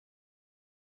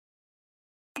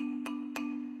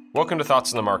Welcome to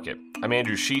Thoughts on the Market. I'm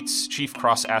Andrew Sheets, Chief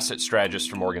Cross-Asset Strategist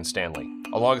for Morgan Stanley.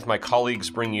 Along with my colleagues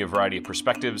bringing you a variety of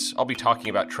perspectives, I'll be talking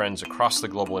about trends across the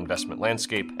global investment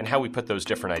landscape and how we put those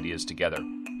different ideas together.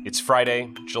 It's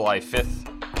Friday, July 5th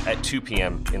at 2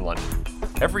 p.m. in London.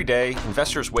 Every day,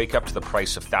 investors wake up to the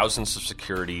price of thousands of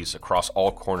securities across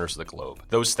all corners of the globe.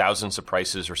 Those thousands of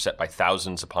prices are set by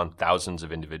thousands upon thousands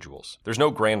of individuals. There's no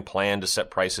grand plan to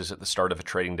set prices at the start of a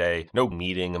trading day, no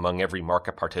meeting among every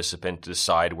market participant to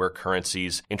decide where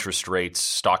currencies, interest rates,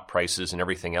 stock prices, and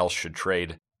everything else should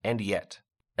trade. And yet,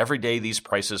 every day these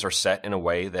prices are set in a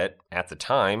way that, at the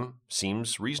time,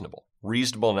 seems reasonable.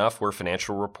 Reasonable enough where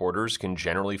financial reporters can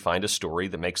generally find a story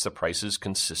that makes the prices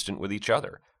consistent with each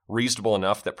other. Reasonable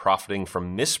enough that profiting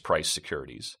from mispriced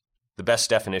securities, the best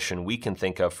definition we can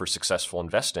think of for successful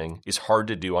investing, is hard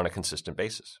to do on a consistent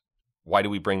basis. Why do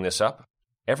we bring this up?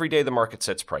 Every day the market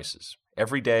sets prices.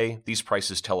 Every day these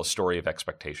prices tell a story of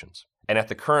expectations. And at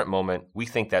the current moment, we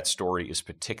think that story is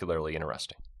particularly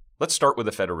interesting. Let's start with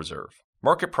the Federal Reserve.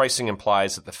 Market pricing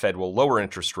implies that the Fed will lower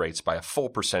interest rates by a full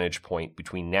percentage point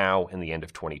between now and the end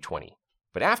of 2020.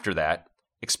 But after that,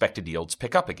 expected yields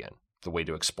pick up again. The way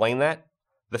to explain that?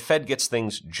 The Fed gets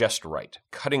things just right,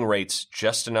 cutting rates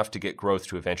just enough to get growth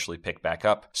to eventually pick back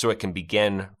up so it can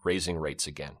begin raising rates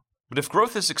again. But if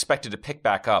growth is expected to pick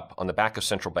back up on the back of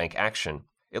central bank action,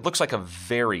 it looks like a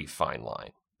very fine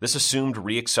line. This assumed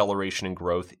re-acceleration in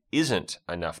growth isn't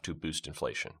enough to boost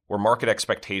inflation, where market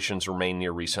expectations remain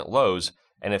near recent lows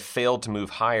and have failed to move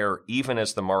higher even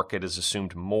as the market has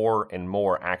assumed more and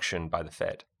more action by the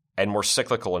Fed. And more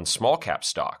cyclical and small cap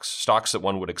stocks that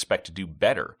one would expect to do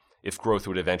better if growth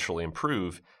would eventually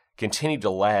improve, continue to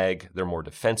lag their more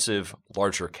defensive,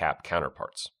 larger cap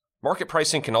counterparts. Market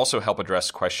pricing can also help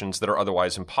address questions that are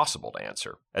otherwise impossible to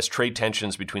answer. As trade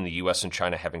tensions between the US and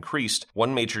China have increased,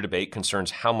 one major debate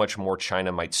concerns how much more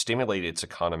China might stimulate its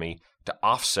economy to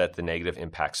offset the negative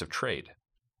impacts of trade.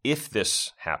 If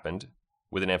this happened,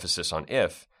 with an emphasis on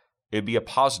if, it would be a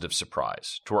positive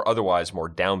surprise to our otherwise more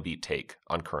downbeat take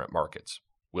on current markets.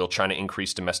 Will China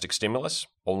increase domestic stimulus?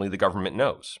 Only the government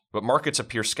knows. But markets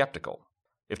appear skeptical.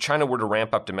 If China were to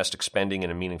ramp up domestic spending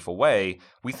in a meaningful way,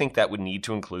 we think that would need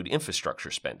to include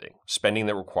infrastructure spending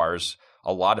that requires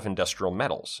a lot of industrial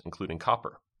metals, including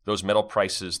copper. Those metal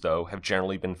prices, though, have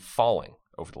generally been falling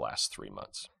over the last 3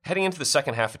 months. Heading into the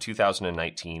second half of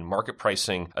 2019, market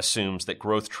pricing assumes that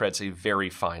growth treads a very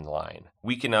fine line,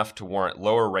 weak enough to warrant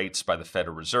lower rates by the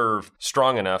Federal Reserve,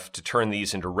 strong enough to turn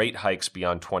these into rate hikes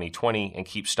beyond 2020 and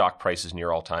keep stock prices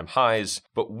near all-time highs,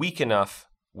 but weak enough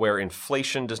where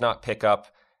inflation does not pick up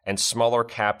and smaller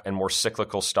cap and more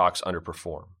cyclical stocks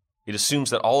underperform. It assumes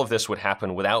that all of this would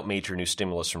happen without major new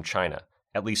stimulus from China,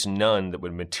 at least none that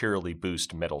would materially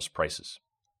boost metals prices.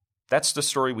 That's the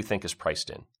story we think is priced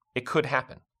in. It could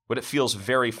happen, but it feels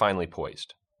very finely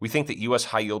poised. We think that U.S.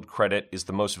 high-yield credit is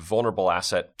the most vulnerable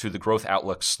asset to the growth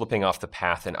outlook slipping off the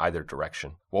path in either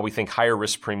direction, while we think higher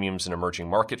risk premiums in emerging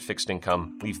market fixed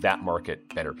income leave that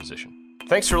market better positioned.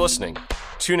 Thanks for listening.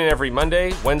 Tune in every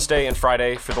Monday, Wednesday, and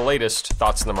Friday for the latest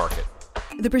Thoughts in the Market.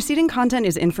 The preceding content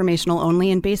is informational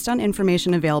only and based on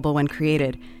information available when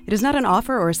created. It is not an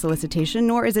offer or a solicitation,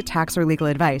 nor is it tax or legal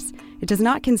advice. It does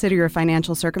not consider your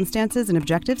financial circumstances and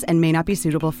objectives and may not be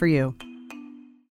suitable for you.